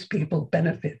most people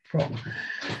benefit from,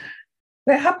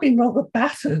 they have been rather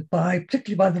battered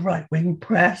particularly by the right-wing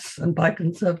press and by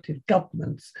Conservative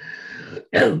governments,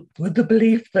 with the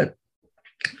belief that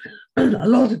a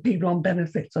lot of people on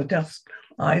benefits are just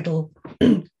idle,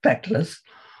 feckless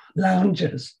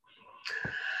loungers.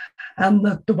 And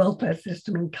the welfare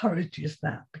system encourages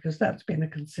that, because that's been a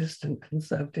consistent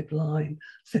Conservative line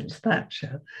since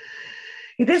Thatcher.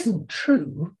 It isn't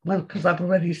true, well, because I've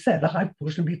already said a high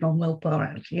proportion of people on welfare are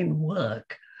actually in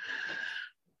work,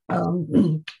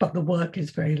 but the work is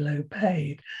very low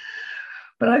paid.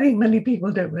 But I think many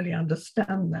people don't really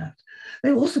understand that.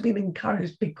 They've also been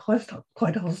encouraged to be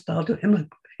quite hostile to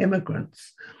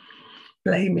immigrants,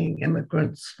 blaming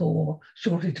immigrants for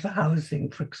shortage of housing,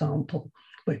 for example,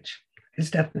 which is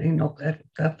definitely not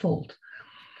their fault.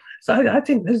 So I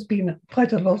think there's been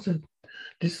quite a lot of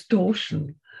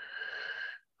distortion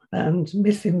and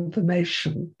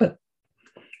misinformation, but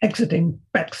exiting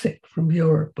Brexit from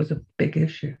Europe was a big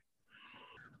issue.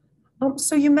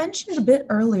 So you mentioned a bit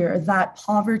earlier that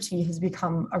poverty has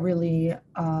become a really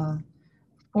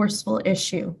forceful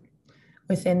issue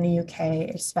within the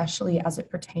UK, especially as it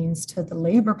pertains to the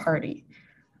Labour Party.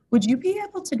 Would you be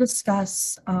able to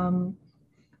discuss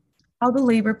how the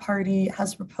Labour Party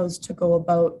has proposed to go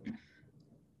about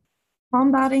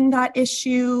combating that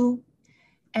issue?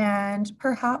 And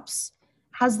perhaps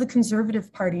has the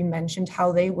Conservative Party mentioned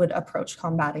how they would approach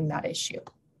combating that issue?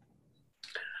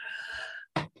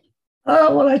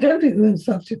 Well, I don't think the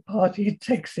Conservative Party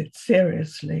takes it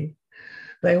seriously.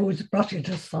 They always brush it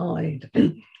aside.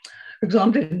 For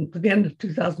example, at the end of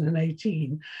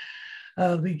 2018,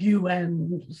 the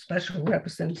UN Special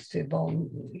Representative on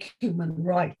Human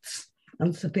Rights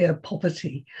and Severe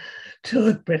Poverty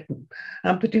toured Britain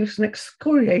and produced an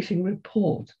excoriating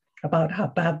report about how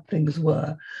bad things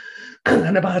were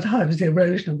and about how it was the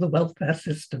erosion of the welfare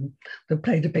system that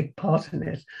played a big part in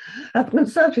it. And the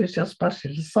Conservatives just brushed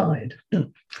it aside.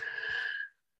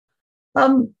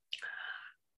 I'm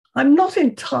not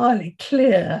entirely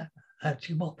clear,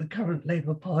 actually, what the current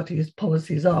Labour Party's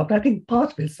policies are, but I think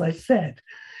part of it, as I said,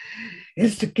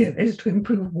 is to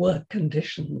improve work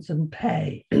conditions and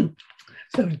pay.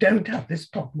 So we don't have this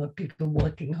problem of people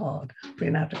working hard for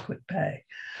inadequate pay.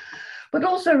 But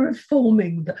also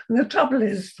reforming. The trouble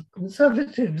is,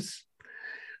 Conservatives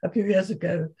a few years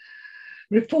ago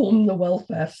reformed the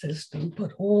welfare system,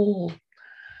 put all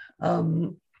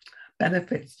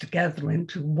benefits together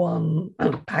into one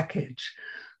package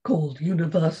called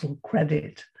universal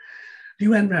credit. The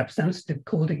UN representative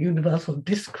called it universal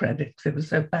discredit because it was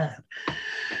so bad.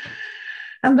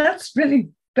 And that's really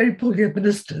very poorly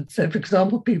administered. So, for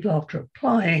example, people after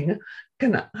applying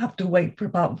can have to wait for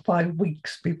about 5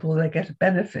 weeks before they get a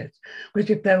benefit, which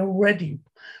if they're already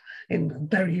in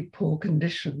very poor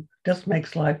condition, just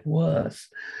makes life worse.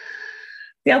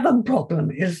 The other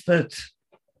problem is that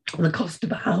the cost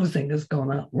of housing has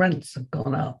gone up, rents have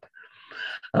gone up.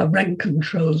 Rent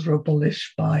controls were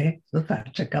abolished by the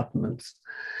Thatcher governments.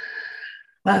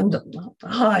 And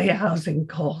high housing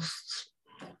costs,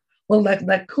 well,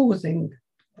 they're causing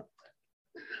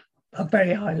a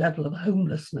very high level of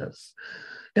homelessness,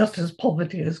 just as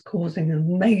poverty is causing an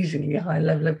amazingly high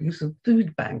level of use of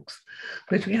food banks,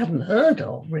 which we hadn't heard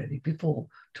of really before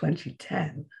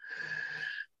 2010,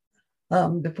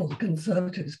 before the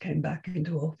Conservatives came back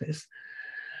into office.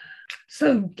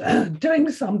 So doing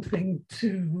something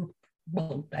to,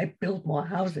 well, they build more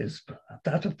houses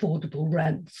at affordable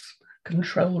rents,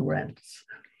 control rents,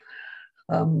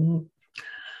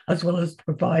 as well as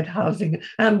provide housing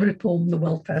and reform the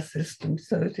welfare system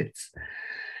so that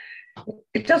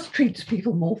it just treats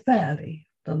people more fairly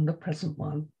than the present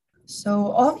one.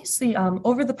 So obviously,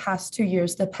 over the past 2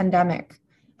 years, the pandemic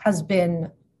has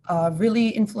been a really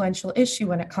influential issue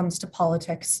when it comes to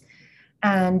politics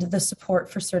and the support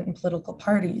for certain political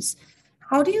parties.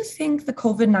 How do you think the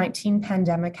COVID-19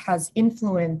 pandemic has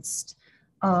influenced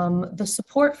the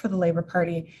support for the Labour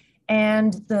Party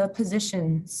and the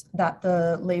positions that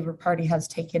the Labour Party has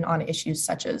taken on issues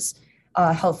such as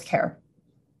healthcare?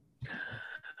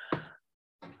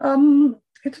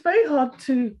 It's very hard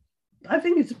to, I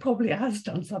think it probably has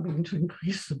done something to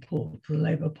increase support for the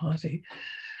Labour Party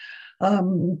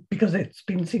because it's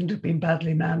been seen to have been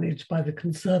badly managed by the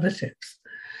Conservatives,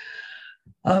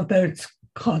 though it's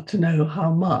hard to know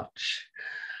how much.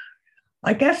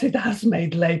 I guess it has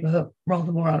made Labour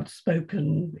rather more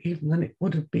outspoken even than it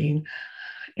would have been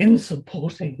in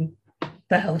supporting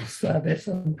the health service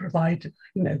and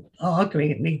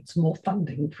arguing it needs more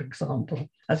funding, for example,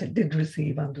 as it did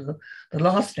receive under the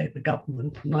last Labour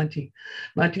government from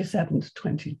 1997 to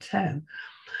 2010.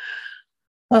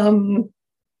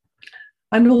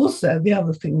 And also the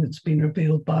other thing that's been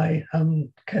revealed by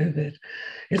COVID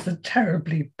is the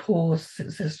terribly poor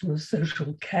system of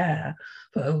social care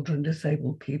for older and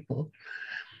disabled people.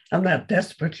 And that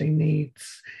desperately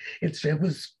needs, it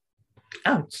was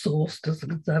outsourced, as the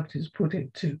Conservatives put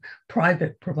it, to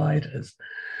private providers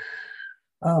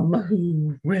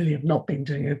who really have not been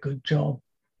doing a good job.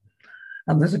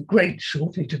 And there's a great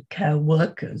shortage of care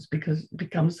workers because it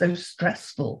becomes so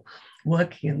stressful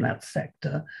working in that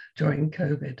sector during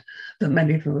COVID that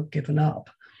many of them have given up.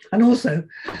 And also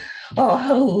our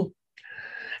whole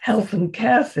health and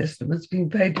care system has been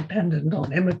very dependent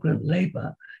on immigrant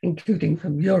labour, including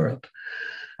from Europe.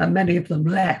 And many of them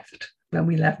left when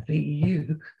we left the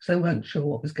EU, so they weren't sure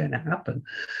what was going to happen.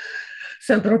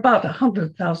 So there are about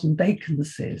 100,000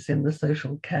 vacancies in the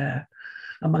social care,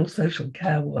 among social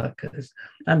care workers,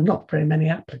 and not very many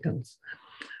applicants.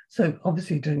 So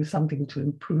obviously doing something to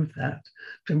improve that,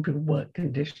 to improve work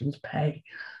conditions, pay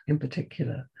in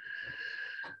particular,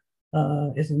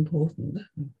 is important.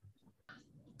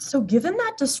 So given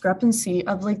that discrepancy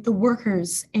of like the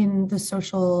workers in the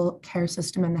social care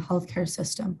system and the healthcare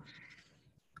system,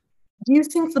 do you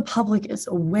think the public is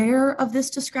aware of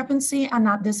this discrepancy and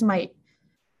that this might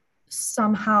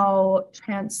somehow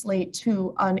translate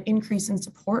to an increase in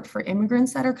support for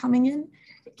immigrants that are coming in,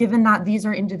 given that these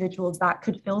are individuals that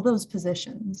could fill those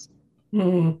positions?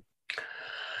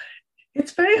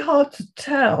 It's very hard to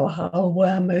tell how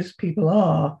aware most people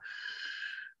are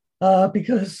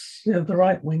because the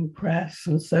right-wing press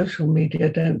and social media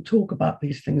don't talk about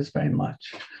these things very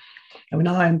much. I mean,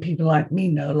 I and people like me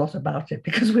know a lot about it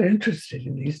because we're interested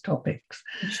in these topics.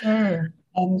 Sure.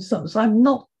 So I'm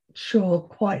not sure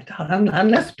quite how,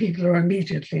 unless people are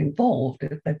immediately involved,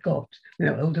 if they've got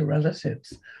older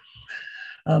relatives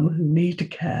who need to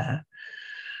care.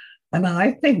 And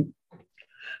I think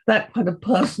that kind of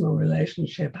personal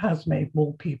relationship has made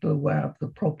more people aware of the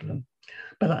problem.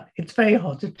 But it's very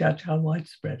hard to judge how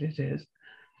widespread it is.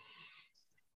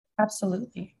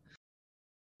 Absolutely.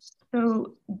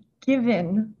 So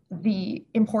given the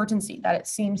importance that it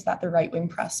seems that the right-wing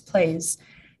press plays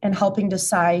in helping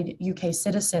decide UK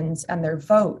citizens and their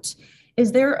vote,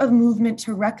 is there a movement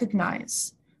to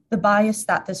recognize the bias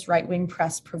that this right-wing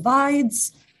press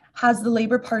provides? Has the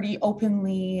Labour Party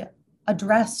openly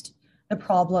addressed the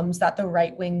problems that the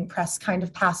right-wing press kind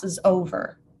of passes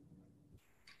over?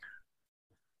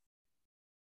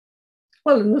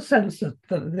 Well, in the sense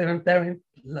that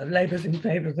Labour's in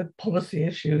favour of the policy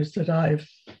issues that I've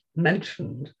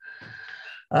mentioned,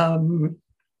 and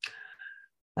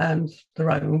the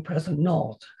right-wing press are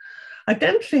not. I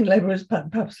don't think Labour is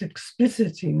perhaps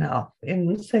explicit enough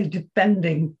in, say,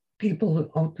 defending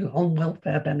people on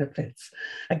welfare benefits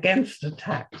against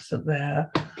attacks at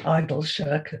their idle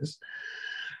shirkers.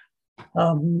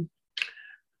 So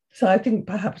I think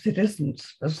perhaps it isn't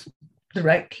as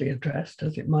directly addressed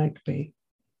as it might be,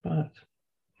 but.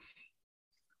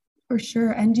 For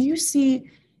sure. And do you see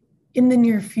in the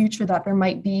near future that there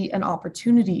might be an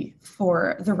opportunity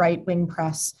for the right-wing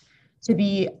press to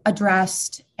be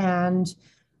addressed? And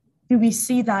do we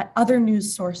see that other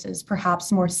news sources,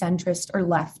 perhaps more centrist or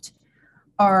left,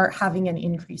 are having an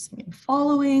increasing in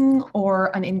following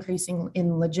or an increasing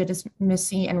in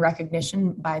legitimacy and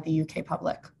recognition by the UK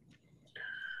public?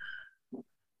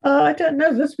 I don't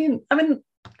know.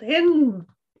 In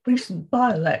recent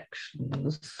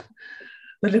by-elections,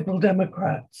 the Liberal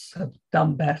Democrats have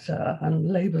done better and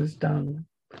Labour's done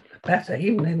better,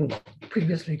 even in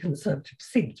previously Conservative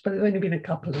seats, but there have only been a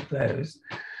couple of those.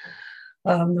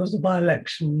 There was a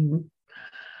by-election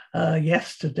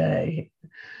yesterday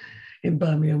in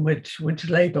Birmingham, which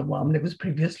Labour won. It was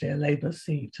previously a Labour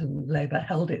seat, and Labour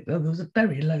held it. There was a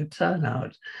very low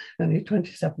turnout, only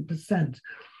 27%.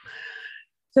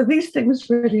 So these things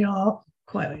really are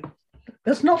quite.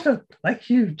 There's not a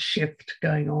huge shift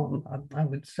going on, I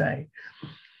would say.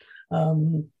 But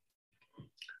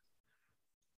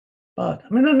I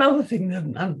mean, another thing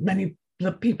that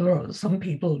some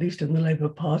people, at least in the Labour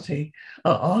Party,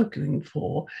 are arguing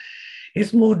for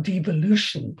is more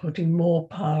devolution, putting more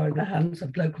power in the hands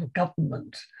of local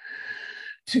government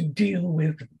to deal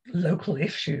with local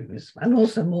issues, and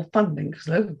also more funding, because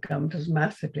local government has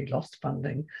massively lost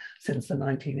funding since the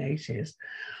 1980s.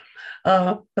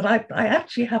 But I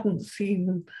actually haven't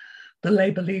seen the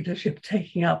Labour leadership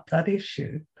taking up that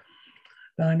issue.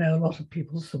 But I know a lot of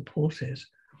people support it.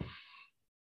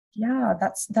 Yeah,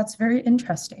 that's very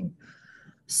interesting.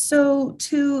 So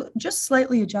to just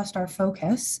slightly adjust our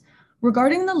focus,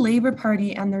 regarding the Labour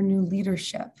Party and their new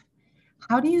leadership,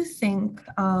 how do you think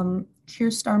Keir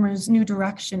Starmer's new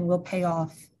direction will pay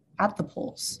off at the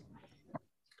polls?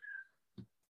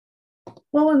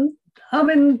 Well, I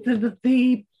mean,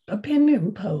 the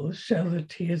opinion polls show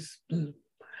that he is,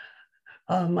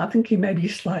 I think he may be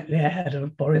slightly ahead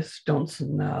of Boris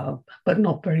Johnson now, but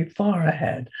not very far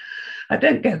ahead. I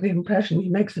don't get the impression he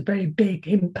makes a very big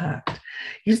impact.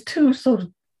 He's too sort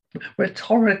of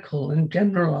rhetorical and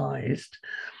generalized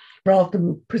rather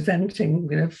than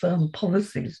presenting, firm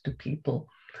policies to people.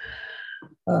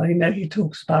 He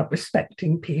talks about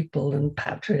respecting people and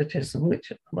patriotism,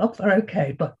 which, well, they're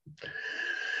okay, but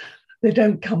they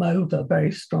don't come over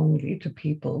very strongly to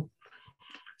people.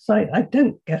 So I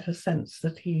don't get a sense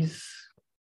that he's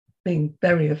being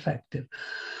very effective.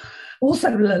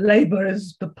 Also, Labour,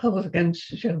 as the polls again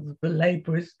show,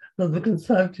 the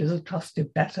Conservatives are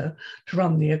trusted better to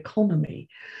run the economy,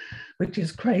 which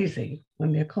is crazy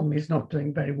when the economy is not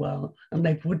doing very well, and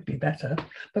they would be better.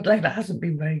 But Labour hasn't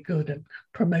been very good at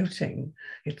promoting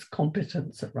its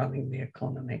competence at running the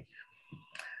economy.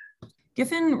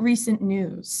 Given recent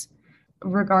news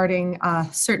regarding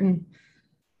certain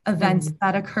events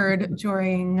that occurred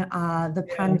during the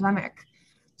pandemic,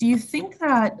 do you think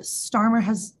that Starmer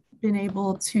has been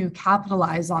able to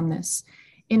capitalize on this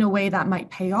in a way that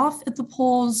might pay off at the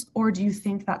polls, or do you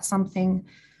think that something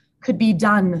could be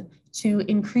done to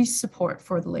increase support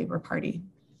for the Labour Party?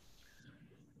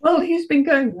 Well,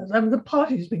 the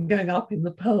party's been going up in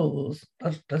the polls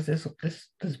as this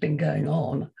has been going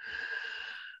on.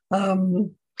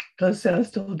 I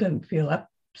still don't feel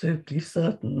absolutely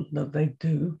certain that they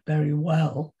do very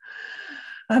well.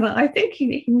 And I think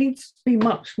he needs to be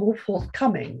much more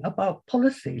forthcoming about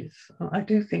policies. I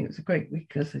do think it's a great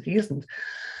weakness that he isn't.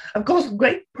 Of course, a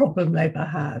great problem Labour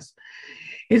has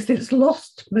is that it's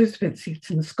lost most of its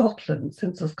seats in Scotland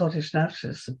since the Scottish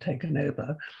Nationalists have taken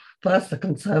over. First the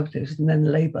Conservatives and then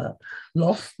Labour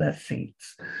lost their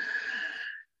seats.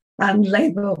 And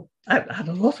Labour had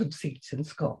a lot of seats in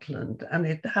Scotland, and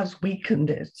it has weakened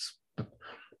its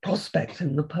prospect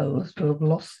in the polls to have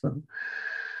lost them.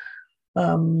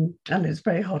 And it's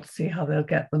very hard to see how they'll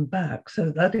get them back.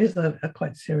 So that is a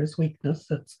quite serious weakness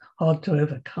that's hard to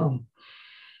overcome.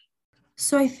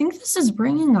 So I think this is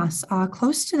bringing us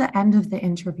close to the end of the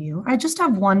interview. I just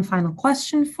have one final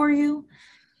question for you.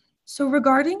 So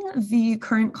regarding the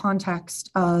current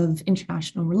context of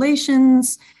international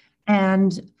relations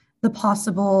and the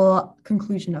possible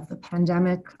conclusion of the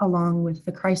pandemic, along with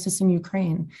the crisis in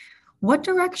Ukraine, what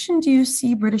direction do you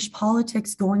see British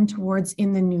politics going towards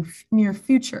in the near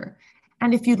future?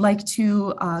 And if you'd like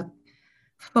to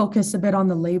focus a bit on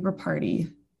the Labour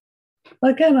Party.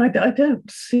 Again, I don't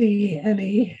see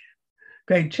any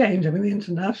great change. I mean,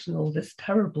 this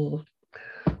terrible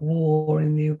war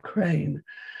in the Ukraine,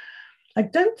 I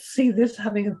don't see this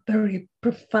having a very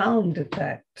profound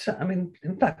effect. I mean,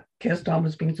 in fact, Keir Starmer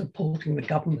has been supporting the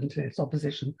government in its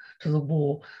opposition to the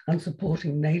war and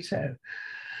supporting NATO.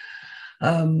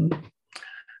 And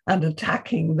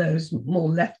attacking those more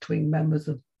left-wing members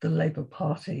of the Labour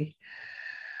Party,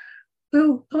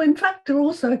 who in fact are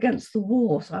also against the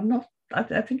war. So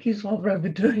I think he's rather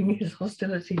overdoing his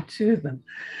hostility to them.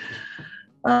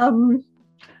 And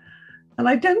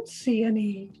I don't see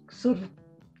any sort of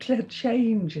clear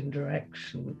change in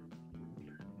direction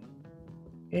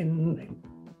in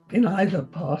either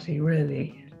party,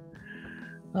 really.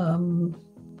 No.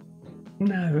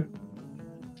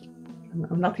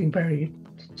 Nothing very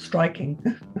striking.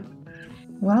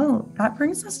 Well, that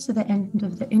brings us to the end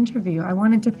of the interview. I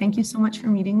wanted to thank you so much for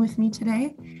meeting with me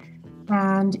today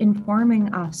and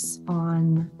informing us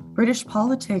on British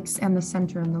politics and the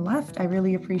centre and the left. I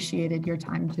really appreciated your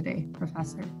time today,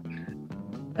 Professor.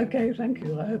 Okay, thank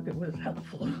you. I hope it was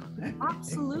helpful.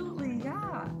 Absolutely,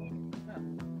 yeah.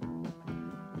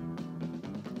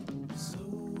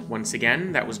 Once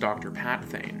again, that was Dr. Pat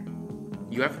Thane.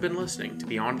 You have been listening to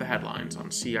Beyond the Headlines on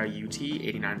CIUT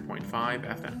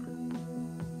 89.5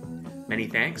 FM. Many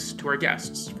thanks to our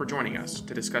guests for joining us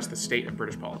to discuss the state of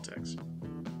British politics.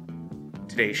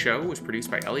 Today's show was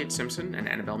produced by Elliot Simpson and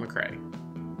Annabelle McRae.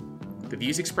 The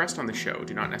views expressed on the show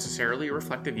do not necessarily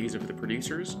reflect the views of the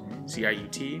producers,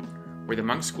 CIUT, or the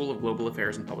Munk School of Global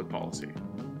Affairs and Public Policy.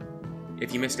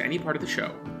 If you missed any part of the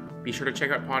show, be sure to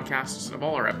check out podcasts of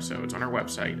all our episodes on our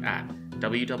website at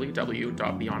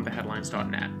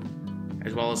www.beyondtheheadlines.net,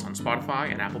 as well as on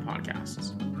Spotify and Apple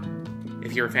Podcasts.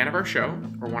 If you're a fan of our show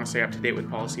or want to stay up to date with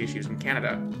policy issues in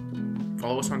Canada,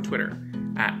 follow us on Twitter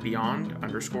at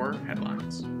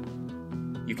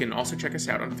beyond_headlines. You can also check us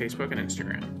out on Facebook and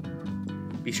Instagram.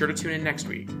 Be sure to tune in next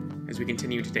week as we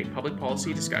continue to take public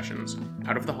policy discussions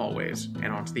out of the hallways and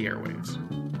onto the airwaves.